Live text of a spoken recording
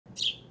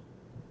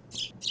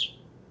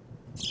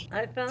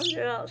I found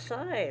her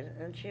outside,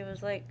 and she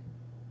was like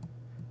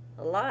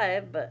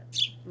alive, but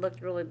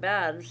looked really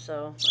bad,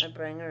 so I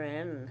bring her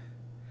in and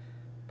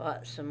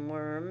bought some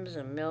worms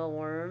and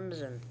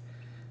mealworms and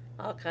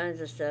all kinds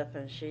of stuff,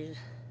 and she's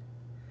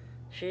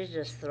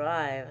just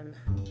thriving.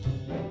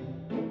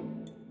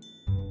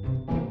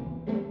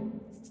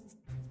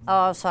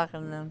 Oh, I was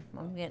talking to them.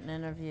 I'm getting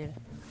interviewed.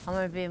 I'm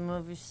gonna be a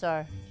movie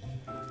star.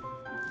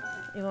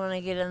 You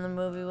wanna get in the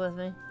movie with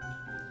me?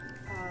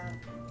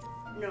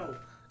 No.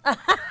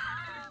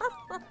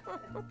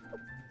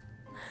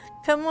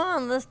 Come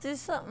on, let's do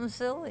something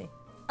silly.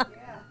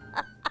 Yeah.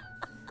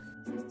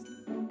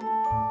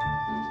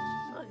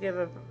 I'll give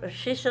her, if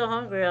she's so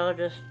hungry, I'll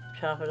just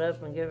chop it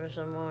up and give her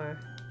some more.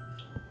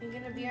 You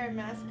gonna be our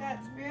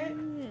mascot spirit?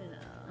 Yeah.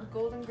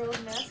 Golden Girls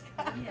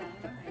mascot? Yeah,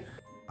 right.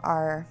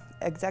 Our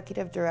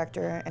executive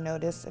director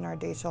noticed in our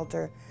day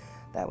shelter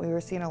that we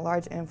were seeing a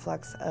large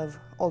influx of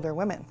older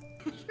women.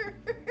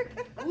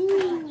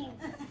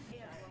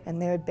 And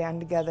they would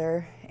band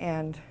together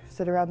and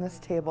sit around this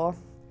table,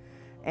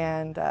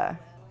 and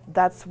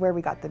that's where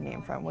we got the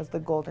name from, was the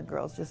Golden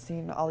Girls, just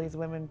seeing all these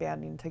women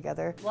banding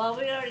together. Well,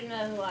 we already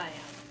know who I am.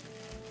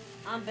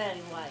 I'm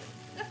Betty White.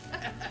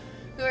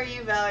 Who are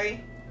you,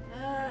 Valerie?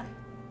 I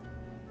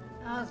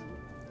was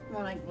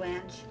more like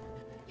Blanche.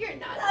 You're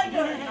not.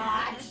 No, you're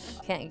not.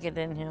 Can't get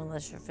in here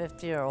unless you're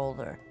 50 or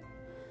older.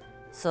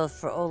 So it's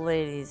for old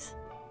ladies.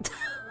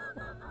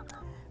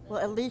 Well,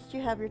 at least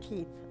you have your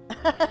teeth.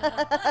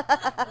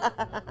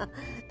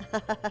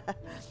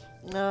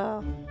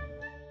 No.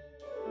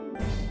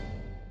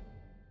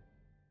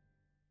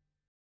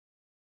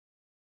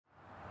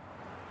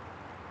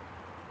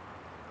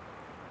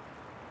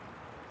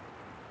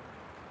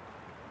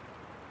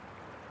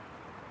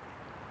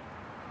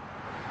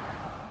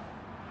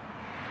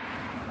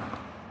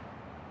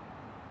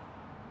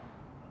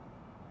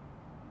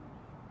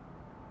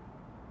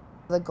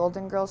 The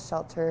Golden Girls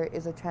Shelter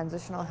is a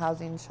transitional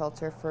housing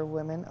shelter for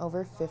women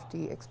over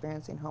 50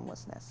 experiencing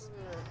homelessness.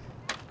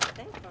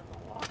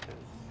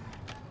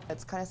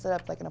 It's kind of set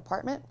up like an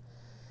apartment,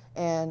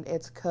 and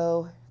it's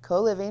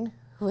co-living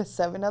with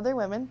 7 other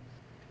women.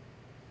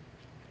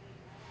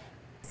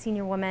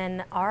 Senior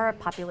women are a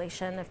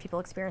population of people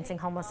experiencing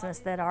homelessness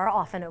that are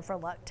often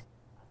overlooked.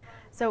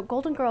 So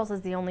Golden Girls is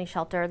the only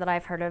shelter that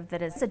I've heard of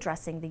that is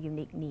addressing the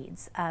unique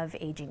needs of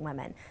aging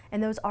women,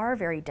 and those are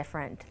very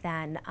different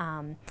than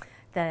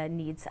the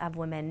needs of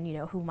women, you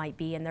know, who might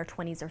be in their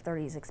 20s or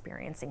 30s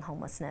experiencing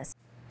homelessness.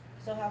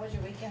 So how was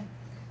your weekend?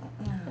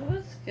 It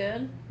was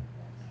good.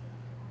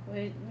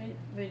 We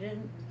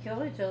didn't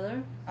kill each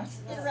other. It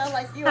sounds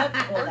like you had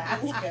Well,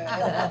 that's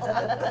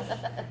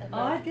good. Oh,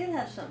 I did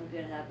have something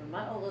good happen.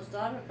 My oldest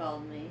daughter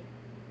called me.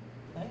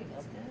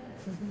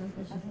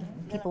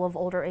 People of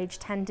older age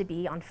tend to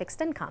be on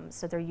fixed incomes,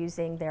 so they're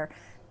using their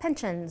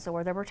pensions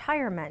or their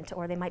retirement,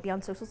 or they might be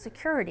on Social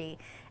Security.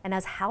 And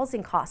as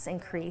housing costs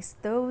increase,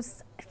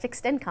 those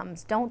fixed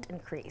incomes don't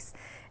increase.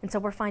 And so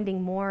we're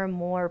finding more and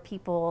more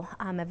people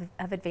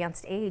of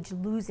advanced age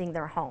losing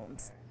their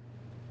homes.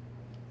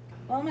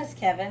 Well, Miss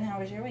Kevin, how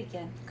was your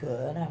weekend?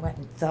 Good. I went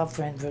and saw a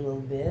friend for a little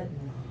bit,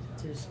 and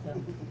just.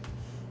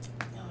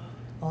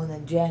 Oh, and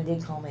then Jan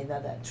did call me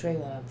about that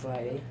trailer on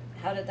Friday.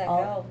 How did that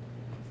go?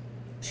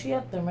 She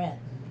upped the rent.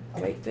 $850.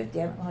 I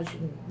don't know how she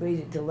can raise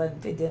it to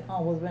 $1150.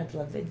 Oh, well, the rent's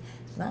 $1150.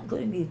 It's not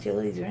including the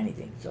utilities or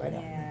anything, so I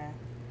don't. Yeah.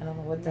 I don't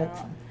know what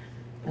that's. No.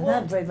 I'm Well-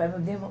 not afraid if I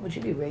moved in, what would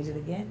she be, raise it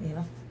again? You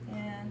know.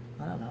 Yeah.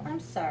 I don't know. I'm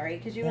sorry,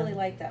 because you Yeah. really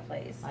liked that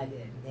place. I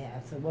did.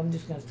 Yeah. So I'm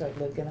just gonna start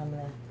looking. I'm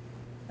gonna.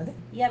 I think.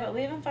 Yeah, but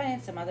we've been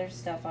finding some other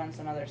stuff on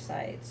some other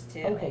sites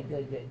too. Okay.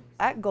 Good. Good.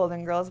 At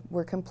Golden Girls,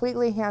 we're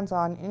completely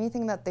hands-on.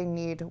 Anything that they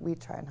need, we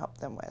try and help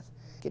them with.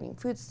 Getting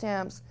food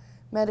stamps,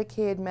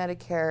 Medicaid,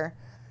 Medicare,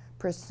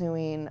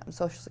 pursuing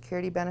Social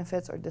Security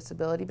benefits or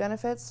disability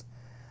benefits,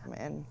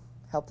 and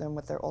help them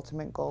with their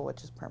ultimate goal,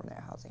 which is permanent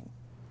housing.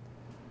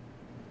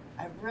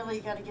 I really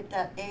got to get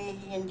that A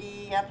and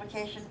D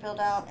application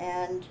filled out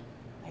and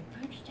my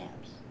food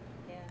stamps.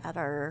 Yeah. At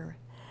our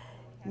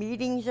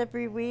meetings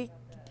every week,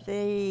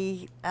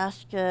 they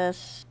ask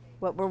us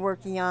what we're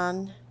working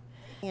on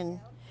and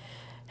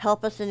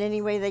help us in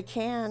any way they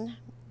can.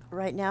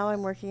 Right now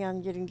I'm working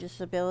on getting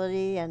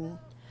disability and,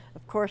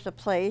 of course, a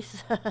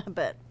place,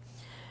 but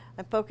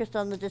I'm focused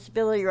on the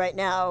disability right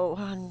now.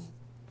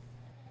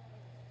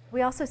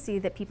 We also see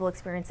that people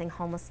experiencing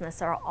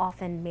homelessness are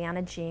often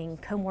managing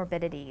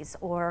comorbidities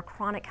or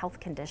chronic health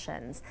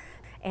conditions,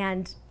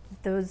 and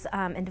those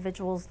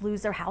individuals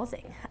lose their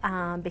housing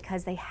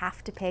because they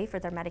have to pay for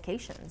their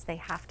medications, they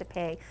have to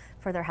pay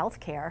for their health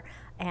care,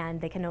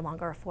 and they can no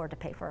longer afford to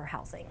pay for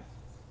housing.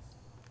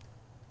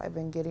 I've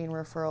been getting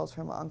referrals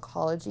from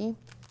oncology.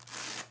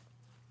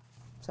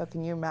 So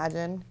can you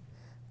imagine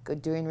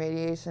doing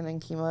radiation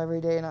and chemo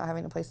every day and not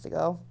having a place to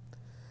go?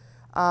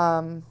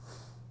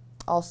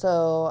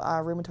 Also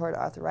rheumatoid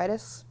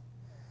arthritis,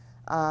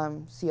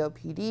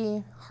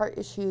 COPD, heart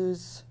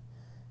issues,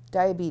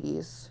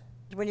 diabetes.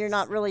 When you're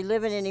not really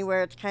living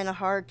anywhere, it's kind of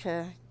hard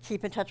to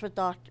keep in touch with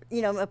doctor,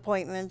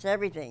 appointments,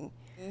 everything.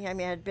 I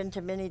mean, I'd been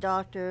to many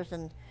doctors,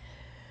 and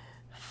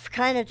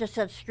kind of just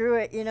said screw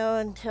it, you know,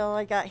 until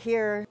I got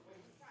here.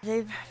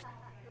 They've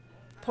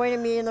pointed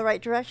me in the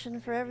right direction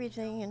for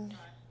everything and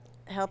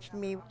helped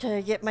me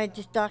to get my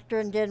doctor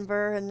in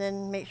Denver and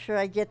then make sure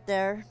I get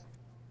there.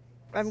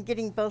 I'm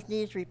getting both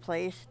knees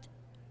replaced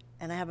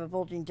and I have a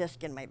bulging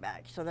disc in my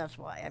back, so that's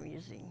why I'm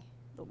using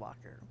the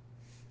walker.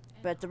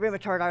 But the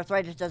rheumatoid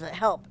arthritis doesn't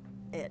help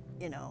it,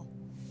 you know.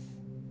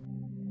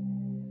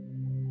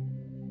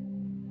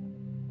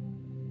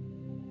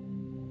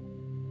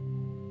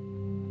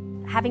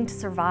 Having to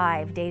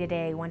survive day to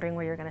day, wondering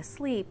where you're going to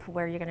sleep,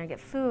 where you're going to get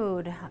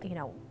food, you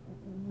know,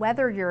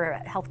 whether your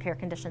healthcare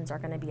conditions are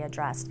going to be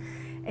addressed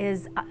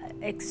is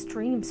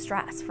extreme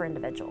stress for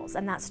individuals,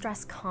 and that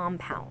stress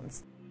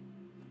compounds.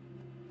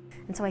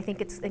 And so I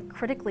think it's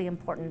critically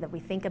important that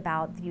we think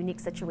about the unique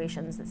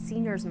situations that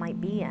seniors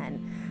might be in,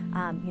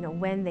 you know,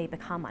 when they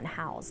become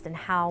unhoused, and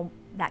how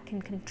that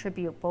can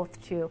contribute both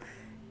to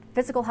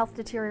physical health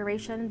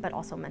deterioration, but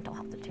also mental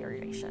health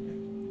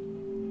deterioration.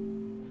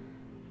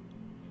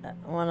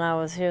 When I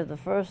was here the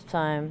first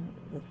time,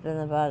 it's been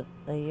about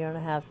a year and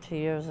a half, 2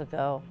 years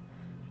ago,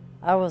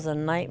 I was a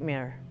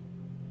nightmare.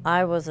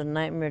 I was a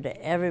nightmare to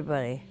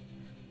everybody.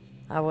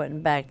 I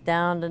wouldn't back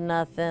down to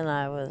nothing.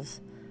 I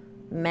was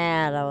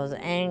mad, I was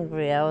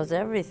angry, I was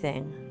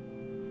everything.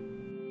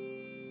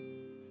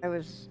 I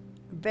was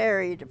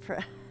very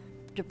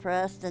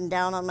depressed and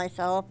down on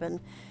myself, and,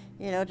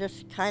 you know,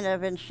 just kind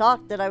of in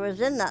shock that I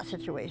was in that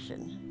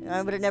situation.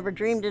 I would have never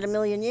dreamed it a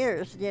million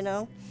years, you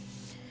know.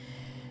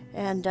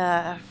 And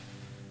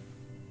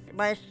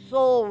my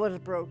soul was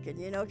broken,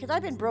 you know, because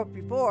I've been broke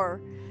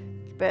before,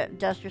 but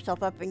dust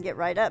yourself up and get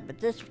right up. But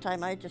this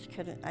time I just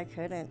couldn't. I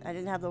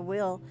didn't have the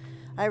will.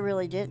 I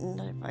really didn't.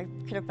 If I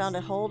could have found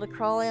a hole to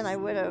crawl in, I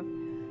would have,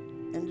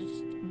 and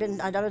just been,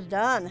 I was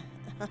done,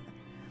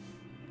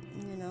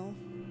 you know.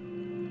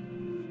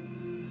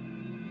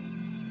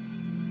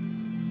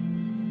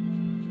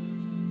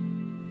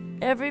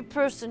 Every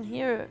person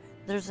here,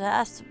 there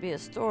has to be a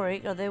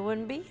story, or they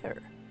wouldn't be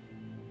here.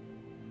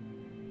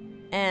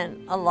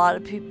 And a lot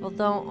of people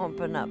don't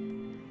open up,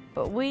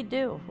 but we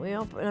do. We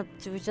open up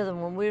to each other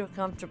when we're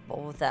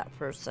comfortable with that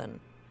person.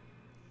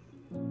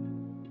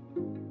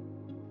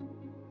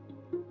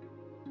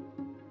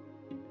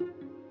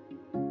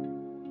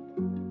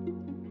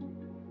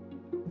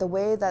 The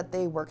way that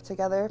they work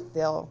together,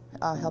 they'll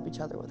help each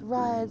other with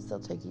rides, they'll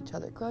take each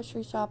other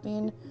grocery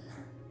shopping.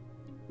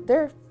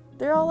 They're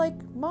all like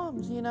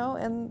moms, you know,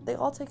 and they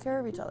all take care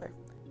of each other.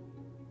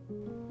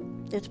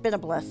 It's been a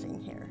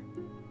blessing here.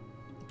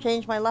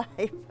 Changed my life.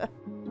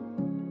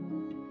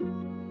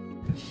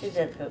 She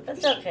did poop.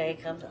 It's okay,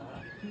 it comes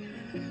off.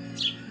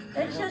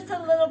 It's just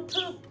a little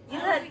poop. You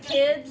had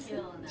kids.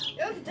 It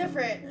was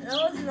different.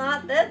 No, it's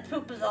not. That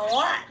poop is a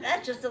lot.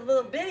 That's just a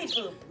little bitty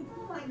poop.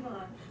 Oh my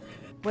God.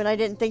 When I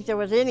didn't think there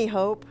was any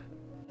hope.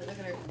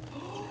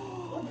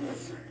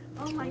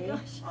 Oh my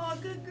gosh. Oh,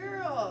 good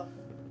girl.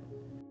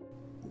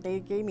 They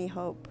gave me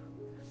hope.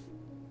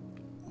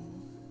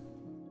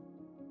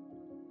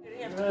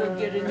 You have to go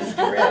get a new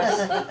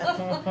dress.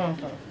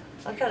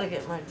 I gotta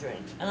get my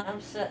drink, and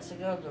I'm set to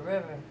go to the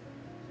river.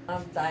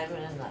 I'm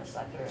diving in that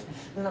sucker,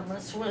 and I'm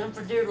gonna swim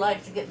for dear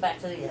life to get back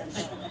to the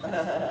edge.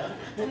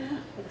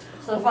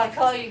 So if I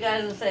call you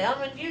guys and say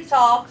I'm in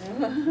Utah,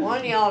 one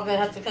of y'all gonna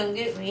have to come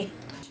get me.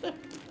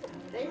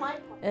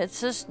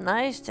 It's just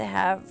nice to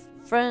have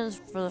friends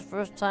for the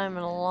first time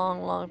in a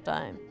long, long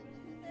time.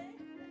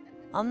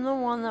 I'm the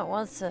one that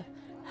wants to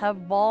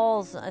have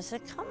balls. I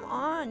said, come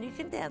on, you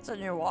can dance on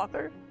your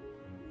walker.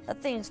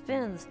 That thing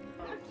spins.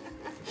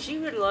 She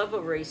would love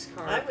a race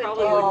car. I would-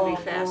 Probably wouldn't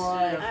be fast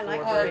enough I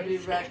like for her. to be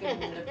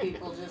reckoning to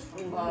people just for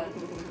fun.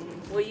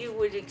 Well, you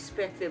would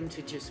expect them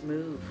to just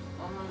move.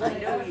 I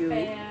know you.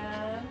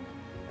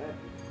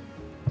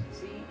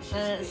 See,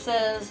 And it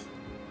says,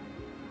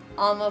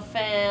 I'm a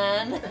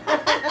fan.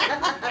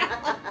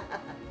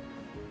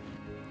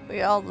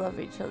 We all love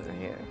each other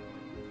here.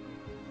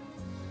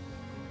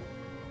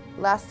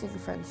 Lasting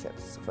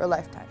friendships for a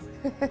lifetime.